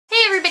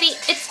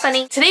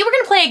Funny. Today we're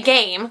gonna play a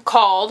game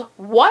called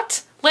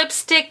What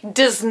Lipstick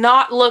Does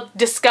Not Look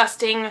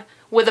Disgusting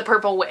with a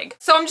Purple Wig.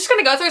 So I'm just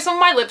gonna go through some of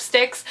my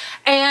lipsticks,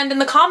 and in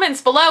the comments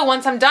below,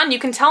 once I'm done, you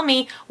can tell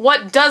me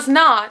what does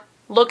not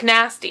look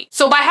nasty.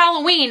 So by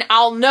Halloween,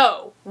 I'll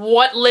know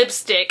what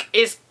lipstick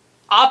is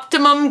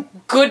optimum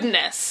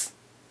goodness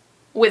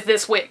with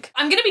this wig.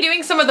 I'm gonna be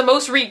doing some of the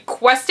most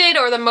requested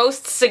or the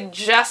most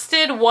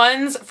suggested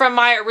ones from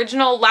my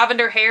original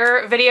lavender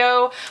hair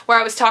video where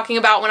I was talking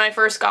about when I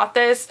first got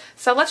this.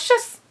 So let's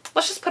just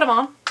put them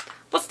on.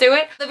 Let's do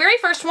it. The very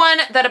first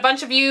one that a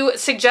bunch of you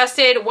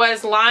suggested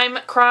was Lime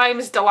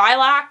Crimes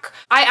Delilac.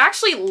 I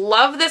actually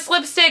love this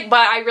lipstick,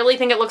 but I really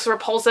think it looks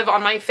repulsive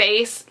on my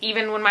face,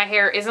 even when my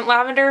hair isn't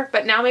lavender.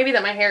 But now maybe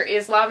that my hair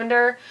is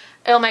lavender,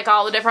 it'll make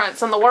all the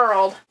difference in the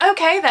world.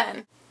 Okay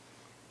then.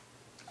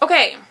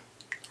 Okay.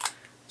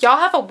 Y'all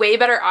have a way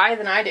better eye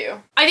than I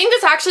do. I think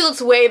this actually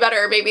looks way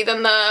better maybe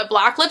than the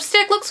black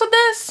lipstick looks with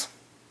this.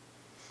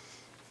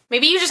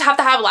 Maybe you just have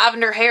to have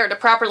lavender hair to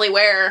properly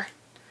wear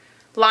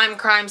Lime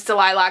Crimes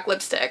Delilac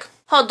lipstick.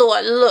 How do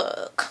I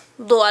look?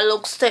 Do I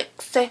look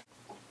sexy?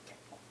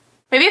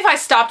 Maybe if I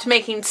stopped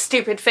making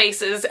stupid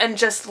faces and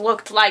just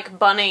looked like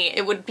Bunny,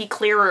 it would be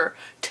clearer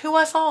to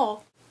us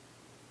all.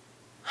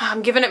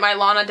 I'm giving it my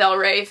Lana Del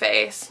Rey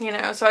face, you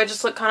know, so I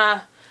just look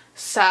kind of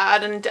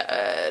sad and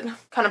dead,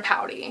 kind of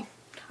pouty.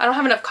 I don't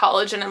have enough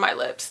collagen in my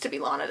lips to be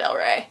Lana Del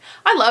Rey.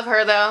 I love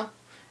her though.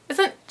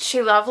 Isn't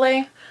she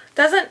lovely?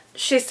 Doesn't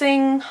she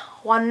sing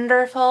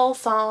wonderful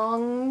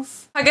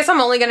songs? I guess I'm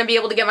only going to be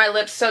able to get my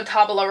lips so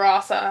tabula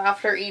rasa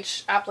after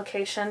each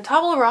application.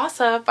 Tabula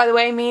rasa, by the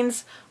way,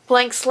 means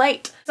blank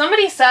slate.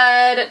 Somebody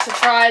said to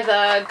try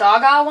the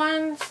Gaga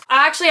ones.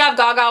 I actually have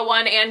Gaga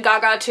 1 and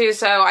Gaga 2,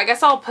 so I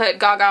guess I'll put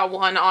Gaga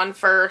 1 on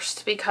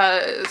first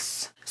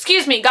because...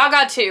 Excuse me,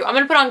 Gaga 2. I'm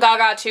gonna put on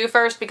Gaga 2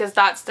 first because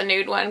that's the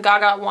nude one.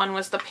 Gaga 1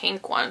 was the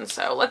pink one.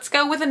 So let's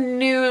go with a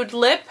nude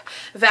lip.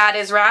 That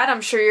is rad.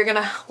 I'm sure you're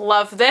gonna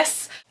love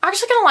this. I'm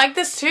actually gonna like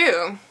this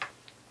too.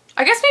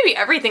 I guess maybe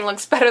everything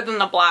looks better than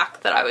the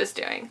black that I was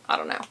doing. I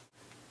don't know.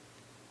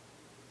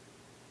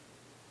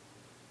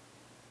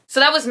 So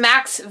that was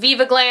MAC's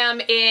Viva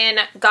Glam in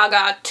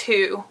Gaga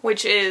 2,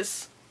 which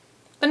is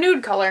the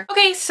nude color.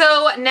 Okay,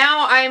 so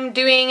now I'm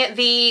doing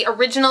the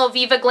original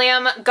Viva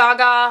Glam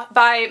Gaga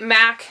by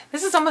MAC.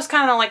 This is almost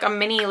kind of like a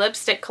mini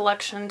lipstick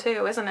collection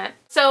too, isn't it?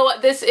 So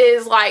this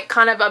is like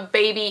kind of a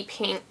baby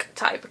pink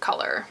type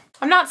color.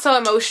 I'm not so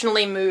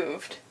emotionally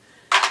moved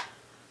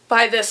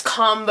by this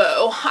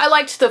combo. I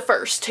liked the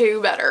first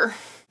two better.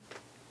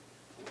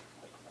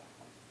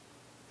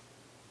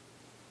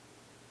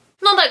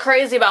 Not that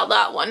crazy about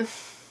that one,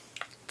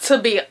 to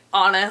be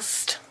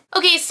honest.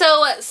 Okay,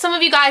 so some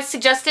of you guys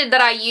suggested that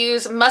I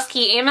use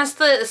Musky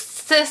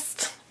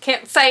Amethyst.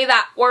 Can't say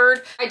that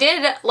word. I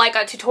did like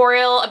a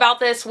tutorial about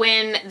this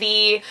when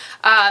the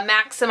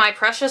MAC Semi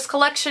Precious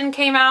collection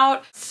came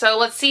out. So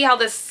let's see how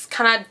this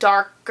kind of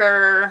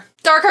darker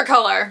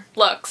color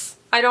looks.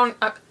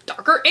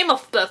 Darker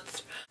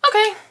amethyst.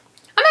 Okay.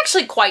 I'm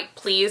actually quite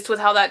pleased with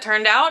how that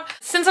turned out.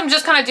 Since I'm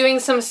just kind of doing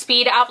some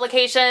speed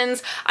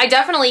applications, I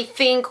definitely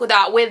think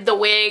that with the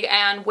wig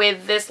and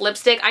with this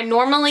lipstick, I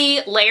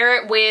normally layer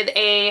it with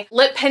a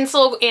lip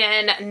pencil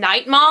in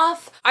Night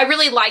Moth. I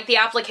really like the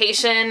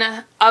application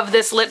of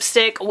this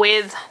lipstick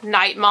with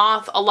Night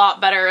Moth a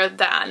lot better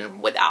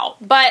than without.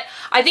 But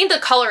I think the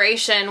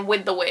coloration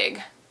with the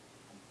wig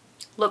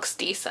looks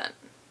decent.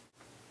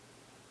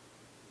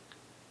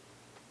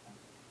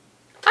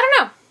 I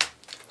don't know.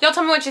 Y'all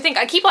tell me what you think.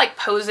 I keep like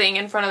posing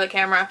in front of the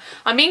camera.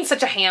 I'm being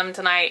such a ham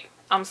tonight.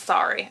 I'm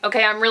sorry.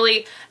 Okay, I'm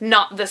really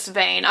not this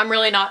vain. I'm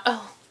really not,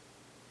 oh,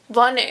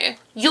 Bunny,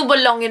 you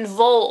belong in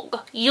Vogue.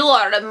 You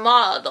are a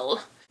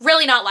model.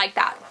 Really not like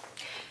that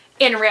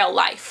in real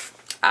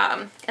life.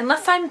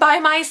 Unless I'm by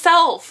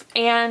myself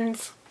and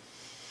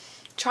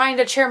trying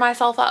to cheer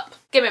myself up.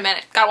 Give me a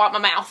minute. Gotta wipe my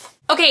mouth.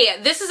 Okay,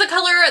 this is a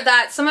color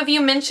that some of you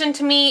mentioned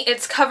to me.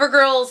 It's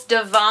CoverGirl's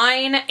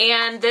Divine,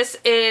 and this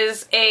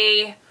is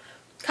a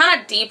kind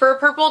of deeper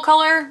purple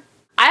color.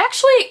 I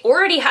actually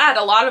already had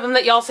a lot of them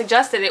that y'all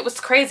suggested. It was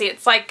crazy.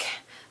 It's like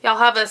y'all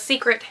have a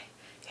secret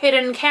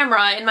hidden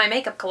camera in my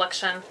makeup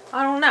collection.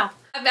 I don't know.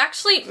 I've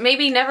actually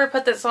maybe never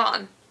put this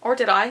on. Or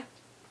did I?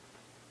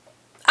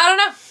 I don't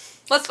know.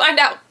 Let's find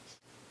out.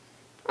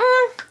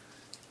 I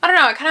don't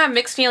know. I kind of have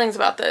mixed feelings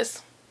about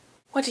this.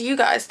 What do you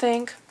guys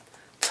think?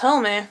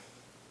 Tell me.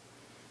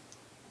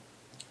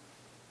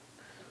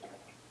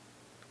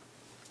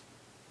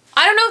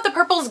 I don't know if the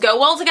purples go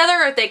well together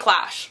or if they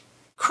clash.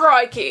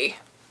 Crikey,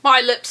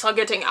 my lips are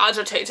getting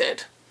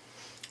agitated.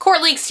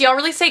 Court Leaks, do y'all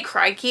really say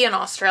crikey in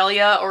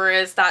Australia, or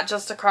is that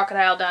just a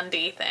Crocodile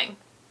Dundee thing?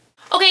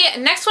 Okay,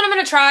 next one I'm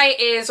gonna try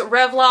is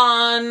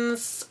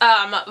Revlon's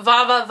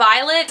Vava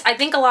Violet. I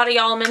think a lot of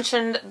y'all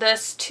mentioned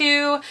this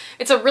too.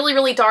 It's a really,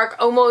 really dark,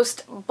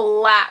 almost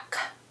black,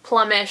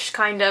 plumish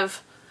kind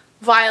of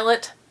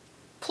violet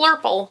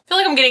plurple. I feel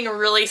like I'm getting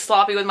really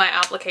sloppy with my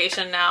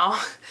application now.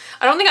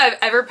 I don't think I've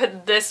ever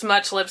put this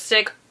much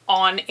lipstick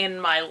on in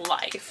my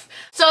life.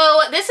 So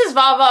this is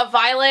Vava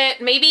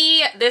Violet.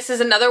 Maybe this is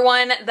another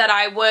one that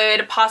I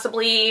would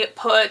possibly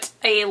put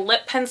a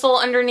lip pencil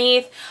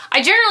underneath.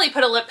 I generally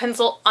put a lip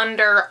pencil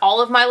under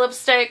all of my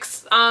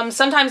lipsticks.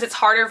 Sometimes it's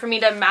harder for me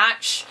to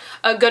match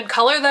a good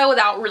color though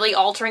without really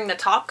altering the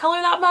top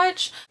color that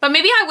much. But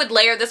maybe I would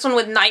layer this one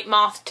with Night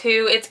Moth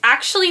too. It's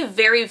actually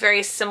very,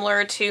 very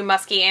similar to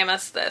Musky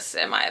Amethyst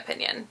in my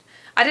opinion.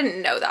 I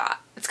didn't know that.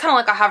 It's kind of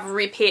like I have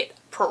repeat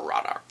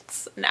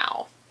products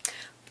now.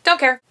 Don't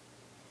care.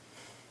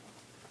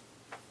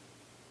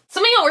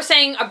 Some of y'all were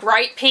saying a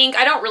bright pink.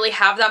 I don't really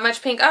have that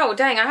much pink. Oh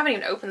dang, I haven't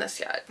even opened this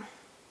yet.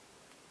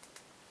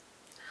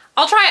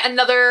 I'll try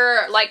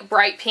another like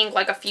bright pink,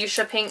 like a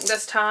fuchsia pink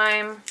this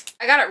time.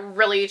 I got it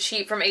really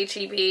cheap from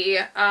H-E-B,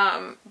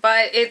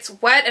 but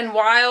it's Wet and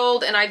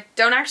Wild, and I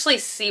don't actually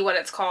see what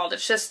it's called.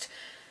 It's just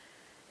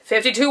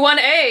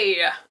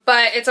 521A,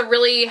 but it's a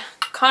really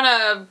kind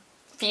of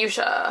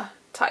fuchsia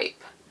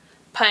type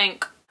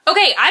pink.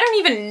 Okay, I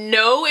don't even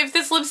know if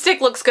this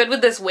lipstick looks good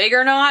with this wig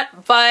or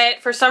not,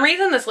 but for some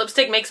reason this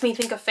lipstick makes me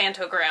think of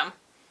Fantogram,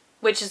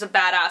 which is a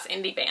badass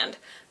indie band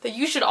that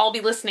you should all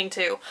be listening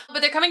to.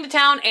 But they're coming to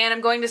town and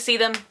I'm going to see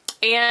them,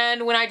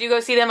 and when I do go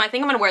see them, I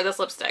think I'm gonna wear this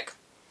lipstick,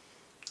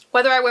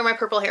 whether I wear my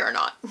purple hair or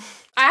not.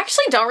 I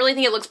actually don't really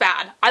think it looks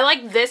bad. I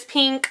like this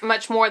pink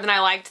much more than I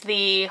liked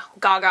the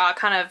Gaga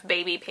kind of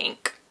baby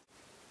pink.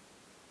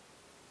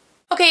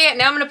 Okay,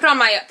 now I'm going to put on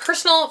my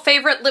personal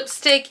favorite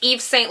lipstick,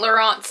 Yves Saint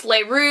Laurent's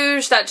Le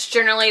Rouge. That's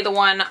generally the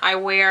one I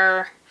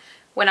wear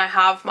when I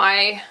have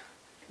my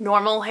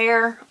normal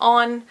hair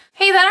on.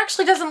 Hey, that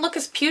actually doesn't look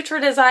as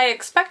putrid as I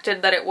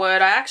expected that it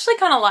would. I actually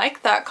kind of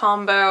like that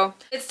combo.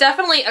 It's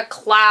definitely a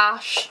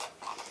clash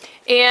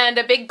and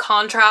a big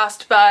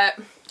contrast, but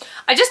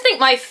I just think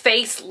my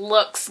face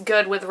looks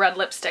good with red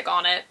lipstick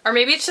on it. Or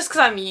maybe it's just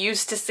because I'm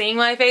used to seeing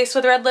my face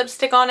with red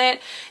lipstick on it.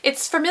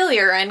 It's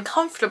familiar and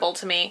comfortable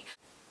to me.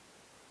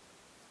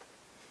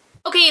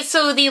 Okay,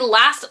 so the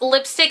last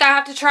lipstick I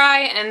have to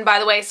try, and by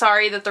the way,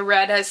 sorry that the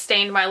red has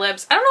stained my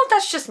lips. I don't know if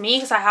that's just me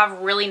because I have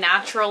really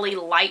naturally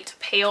light,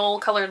 pale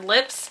colored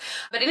lips,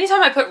 but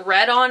anytime I put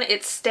red on,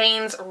 it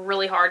stains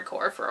really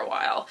hardcore for a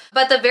while.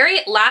 But the very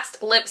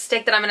last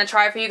lipstick that I'm going to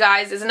try for you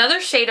guys is another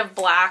shade of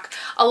black.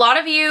 A lot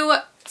of you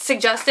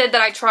suggested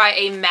that I try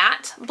a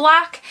matte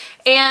black,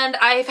 and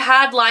I've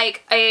had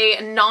like a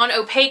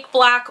non-opaque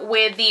black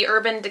with the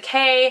Urban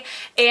Decay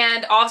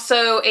and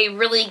also a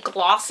really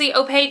glossy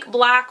opaque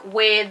black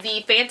with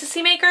the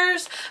Fantasy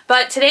Makers,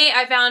 but today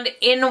I found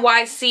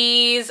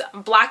NYC's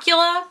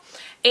Blackula,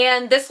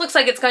 and this looks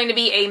like it's going to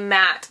be a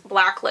matte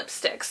black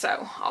lipstick,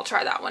 so I'll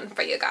try that one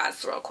for you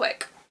guys real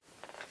quick.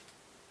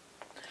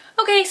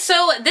 Okay,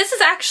 so this is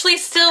actually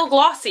still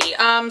glossy,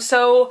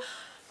 so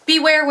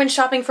beware when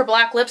shopping for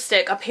black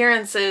lipstick.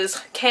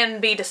 Appearances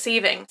can be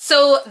deceiving.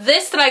 So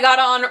this that I got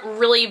on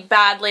really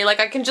badly,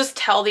 like I can just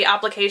tell the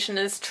application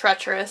is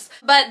treacherous.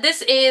 But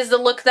this is the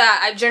look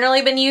that I've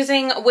generally been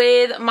using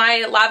with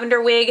my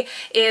lavender wig,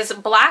 is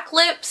black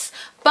lips.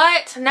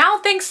 But now,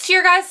 thanks to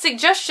your guys'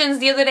 suggestions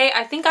the other day,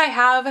 I think I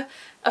have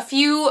a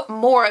few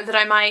more that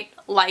I might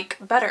like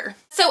better.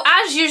 So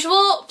as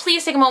usual,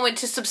 please take a moment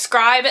to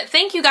subscribe.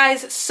 Thank you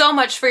guys so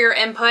much for your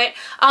input.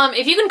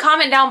 If you can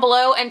comment down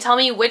below and tell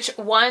me which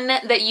one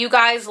that you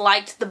guys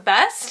liked the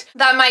best,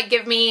 that might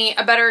give me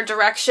a better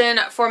direction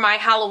for my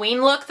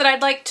Halloween look that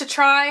I'd like to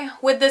try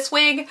with this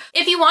wig.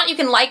 If you want, you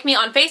can like me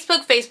on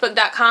Facebook,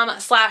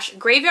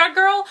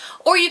 facebook.com/graveyardgirl,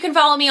 or you can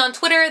follow me on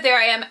Twitter. There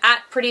I am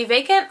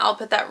 @prettyvacant. I'll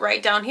put that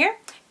right down here.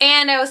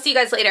 And I will see you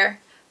guys later.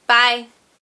 Bye.